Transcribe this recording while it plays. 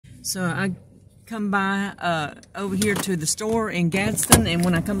So I come by over here to the store in Gadsden, and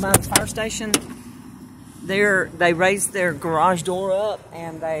when I come by the fire station, they raised their garage door up,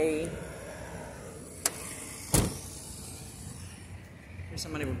 and there's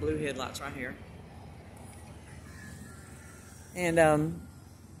somebody with blue headlights right here. And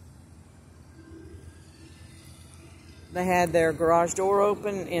they had their garage door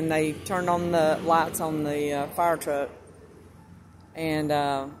open, and they turned on the lights on the fire truck.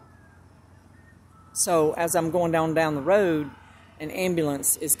 And so as I'm going down the road, an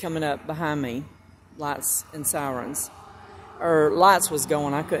ambulance is coming up behind me, lights and sirens. Or lights was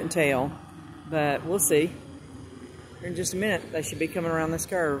going, I couldn't tell, but we'll see. In just a minute, they should be coming around this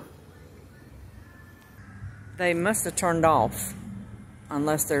curve. They must have turned off,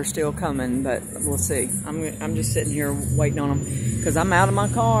 unless they're still coming, but we'll see. I'm just sitting here waiting on them, because I'm out of my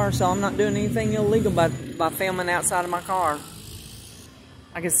car, so I'm not doing anything illegal by filming outside of my car.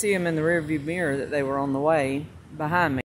 I could see them in the rearview mirror that they were on the way behind me.